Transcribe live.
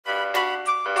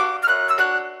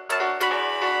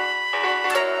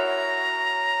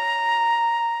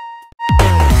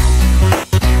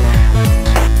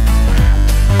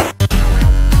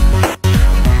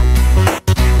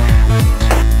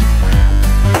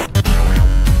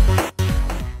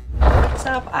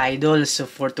idol. So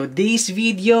for today's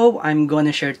video, I'm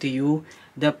gonna share to you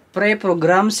the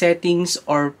pre-program settings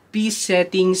or P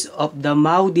settings of the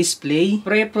Mao display.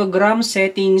 Pre-program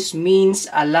settings means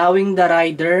allowing the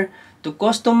rider to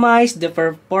customize the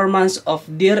performance of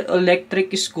their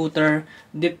electric scooter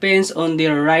depends on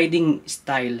their riding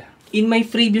style. In my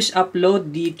previous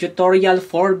upload, the tutorial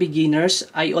for beginners,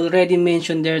 I already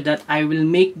mentioned there that I will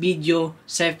make video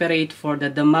separate for the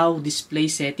Damao display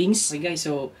settings. Okay guys,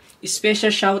 so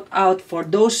special shout out for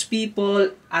those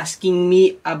people asking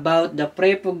me about the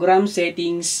pre-program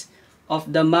settings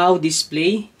of the Mao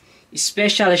display.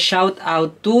 Special shout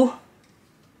out to,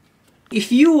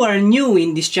 if you are new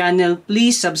in this channel,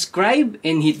 please subscribe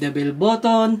and hit the bell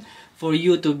button for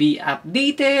you to be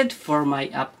updated for my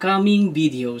upcoming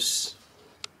videos.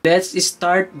 Let's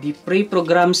start the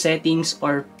pre-program settings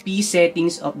or P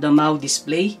settings of the Mao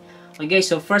display. Okay guys,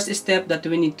 so first step that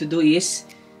we need to do is,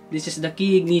 this is the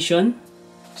key ignition,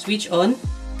 switch on.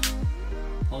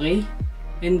 Okay,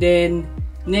 and then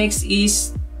next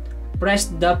is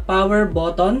press the power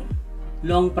button,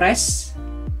 long press.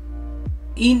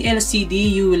 In LCD,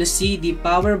 you will see the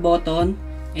power button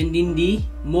and then the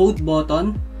mode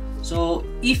button. So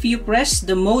if you press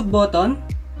the mode button,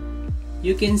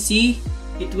 you can see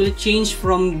it will change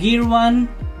from gear 1,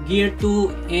 gear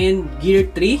 2, and gear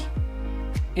 3.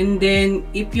 And then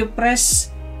if you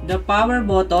press the power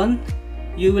button,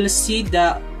 you will see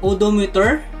the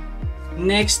odometer.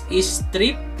 Next is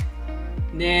trip.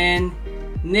 Then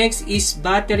next is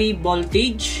battery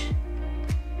voltage.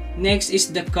 Next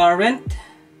is the current.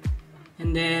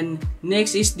 And then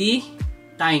next is the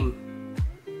time.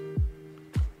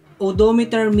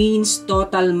 Odometer means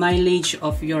total mileage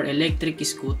of your electric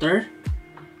scooter.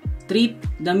 Trip,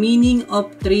 the meaning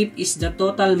of trip is the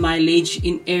total mileage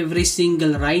in every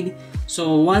single ride.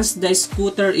 So once the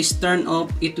scooter is turned off,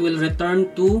 it will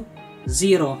return to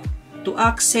 0. To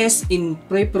access in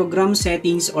pre-program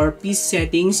settings or P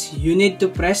settings, you need to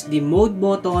press the mode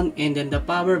button and then the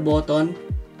power button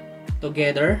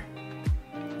together.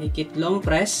 Make it long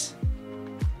press.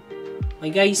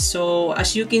 Okay guys, so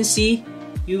as you can see,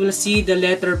 you will see the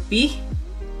letter P.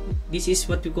 This is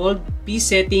what we call P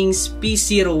settings,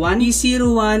 P01.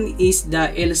 P01 is the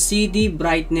LCD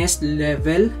brightness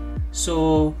level.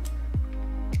 So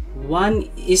 1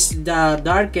 is the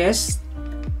darkest,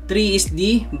 3 is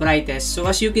the brightest. So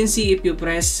as you can see, if you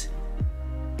press,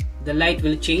 the light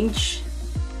will change.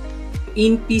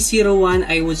 In P01,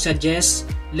 I would suggest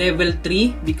level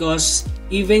 3 because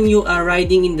even you are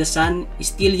riding in the sun,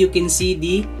 still you can see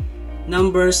the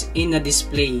numbers in the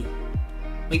display.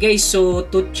 Okay guys, so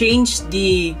to change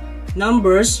the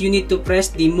numbers, you need to press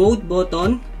the mode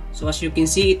button. So as you can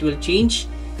see, it will change.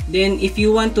 Then if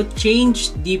you want to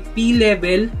change the P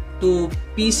level to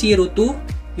P02,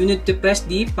 you need to press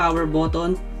the power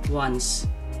button once.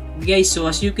 Okay guys, so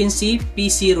as you can see,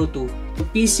 P02. So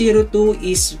P02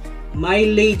 is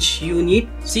mileage unit.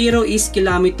 0 is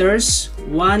kilometers,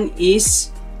 1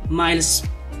 is miles.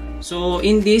 So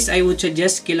in this, I would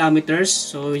suggest kilometers.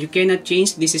 So you cannot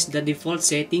change. This is the default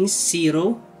settings,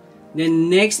 0. Then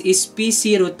next is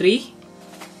P03.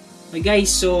 Okay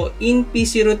guys, so in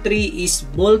P03 is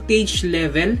voltage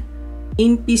level.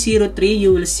 In P03,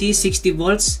 you will see 60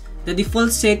 volts. The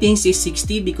default settings is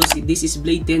 60 because this is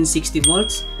Blade 10 60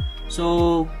 volts.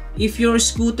 So if your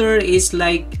scooter is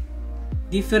like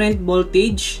different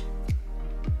voltage,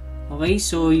 okay,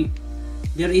 so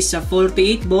there is a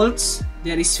 48 volts,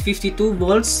 there is 52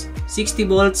 volts, 60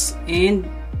 volts, and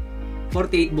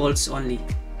 48 volts only.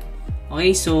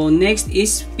 Okay, so next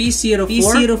is P04.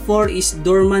 P04 is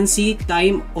dormancy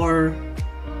time or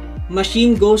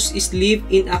machine goes sleep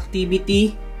in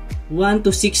activity 1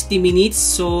 to 60 minutes.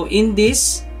 So in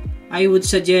this, I would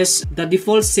suggest the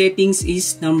default settings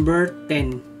is number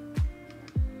 10.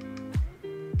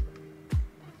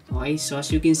 Okay, so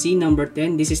as you can see, number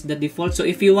 10, this is the default. So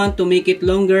if you want to make it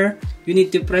longer, you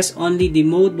need to press only the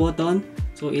mode button.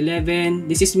 So 11,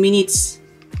 this is minutes.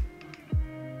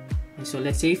 So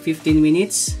let's say 15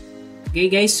 minutes. Okay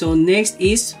guys, so next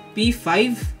is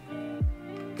P5.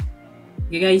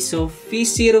 Okay guys, so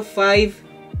P05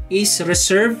 is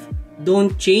reserve,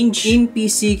 don't change. In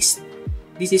P6,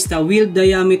 this is the wheel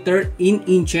diameter in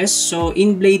inches. So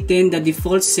in Blade 10, the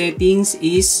default settings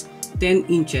is 10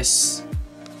 inches.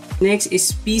 Next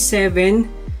is P7.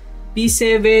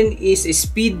 P7 is a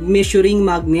speed measuring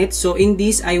magnet. So in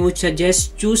this, I would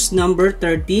suggest choose number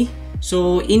 30.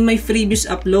 So in my previous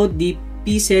upload, the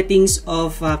P settings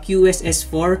of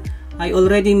QSS4, I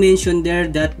already mentioned there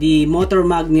that the motor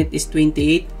magnet is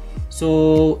 28.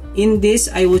 So in this,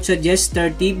 I would suggest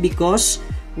 30 because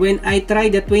when I try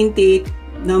the 28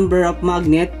 number of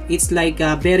magnet, it's like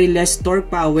a very less torque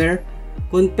power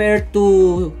compared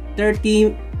to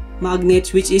 30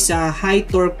 magnets, which is a high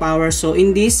torque power. So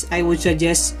in this, I would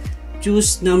suggest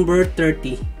choose number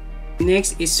 30.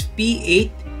 Next is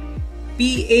P8.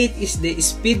 P8 is the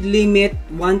speed limit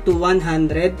 1 to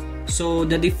 100. So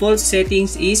the default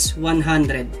settings is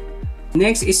 100.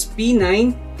 Next is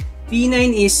P9.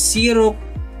 P9 is zero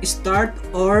start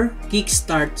or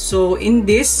kickstart. So in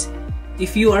this,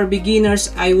 if you are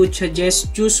beginners, I would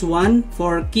suggest choose 1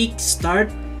 for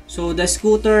kickstart. So the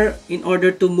scooter, in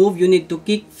order to move, you need to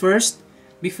kick first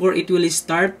before it will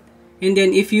start. And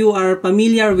then if you are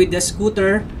familiar with the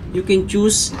scooter, you can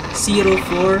choose 0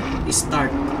 for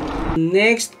start.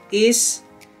 Next is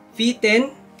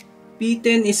P10.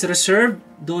 P10 is reserved,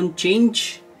 don't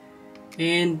change.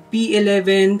 And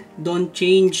P11, don't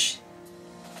change.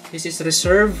 This is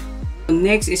reserved.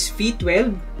 Next is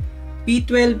P12.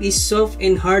 P12 is soft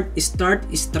and hard start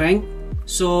strength.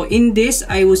 So in this,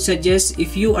 I would suggest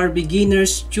if you are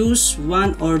beginners, choose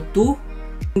 1 or 2.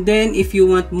 And then if you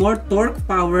want more torque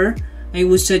power, I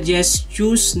would suggest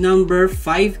choose number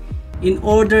 5 in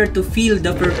order to feel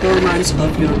the performance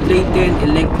of your Blade-10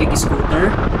 electric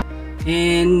scooter.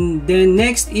 And then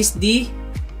next is the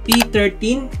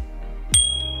P13.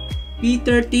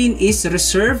 P13 is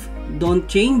reserved, don't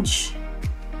change.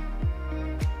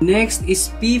 Next is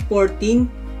P14.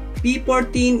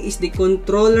 P14 is the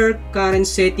controller current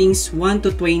settings 1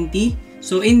 to 20.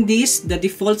 So in this, the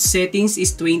default settings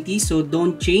is 20, so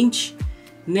don't change.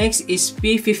 Next is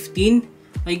P15.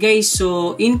 Okay guys,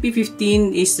 so in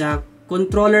P15 is a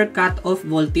controller cutoff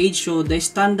voltage. So the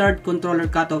standard controller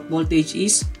cutoff voltage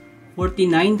is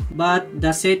 49, but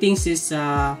the settings is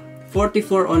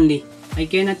 44 only. I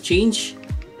cannot change.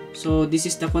 So this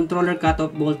is the controller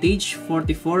cutoff voltage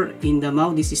 44 in the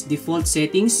Mao. This is default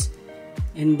settings.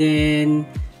 And then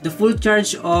the full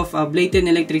charge of a Blade-10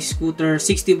 electric scooter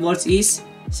 60 volts is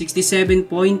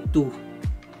 67.2.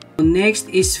 Next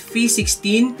is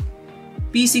P16.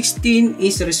 P16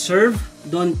 is reserved,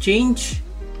 don't change.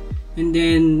 And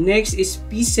then next is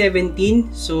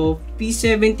P17. So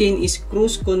P17 is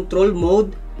cruise control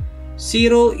mode.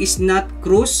 0 is not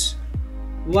cruise,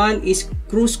 1 is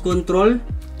cruise control.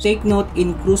 Take note,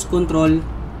 in cruise control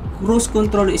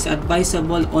is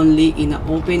advisable only in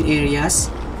open areas.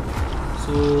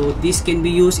 So this can be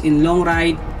used in long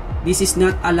ride. This is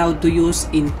not allowed to use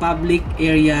in public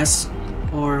areas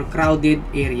or crowded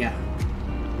area.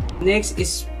 Next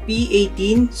is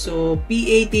P18. So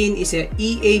P18 is a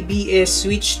EABS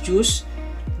switch choose.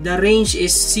 The range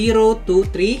is 0 to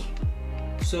 3.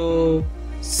 So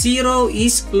 0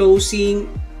 is closing,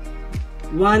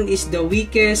 1 is the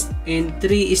weakest, and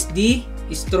 3 is the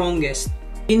strongest.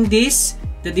 In this,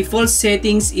 the default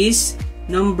settings is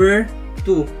number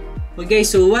 2. Okay,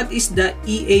 so what is the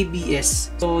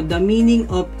EABS? So the meaning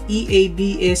of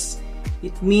EABS,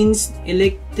 it means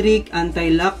electric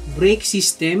anti-lock brake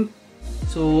system.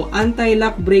 So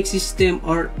anti-lock brake system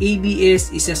or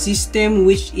ABS is a system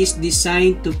which is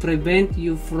designed to prevent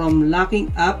you from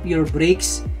locking up your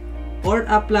brakes or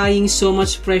applying so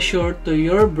much pressure to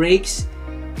your brakes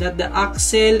that the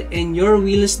axle and your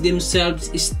wheels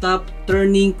themselves stop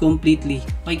turning completely.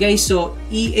 Okay guys, so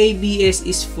EABS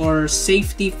is for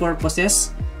safety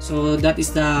purposes. So that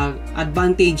is the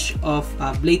advantage of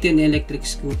a Blade-10 electric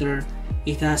scooter.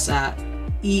 It has a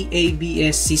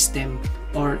EABS system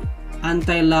or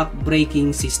anti-lock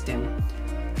braking system.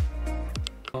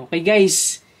 Okay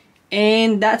guys,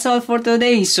 and that's all for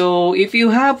today. So if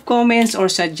you have comments or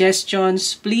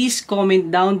suggestions, please comment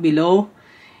down below.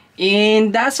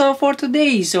 And that's all for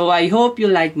today. So I hope you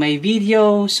like my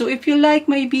video. So if you like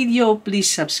my video, please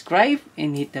subscribe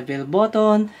and hit the bell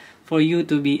button for you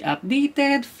to be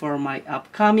updated for my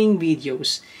upcoming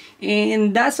videos.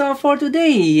 And that's all for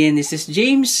today. And this is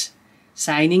James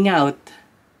signing out.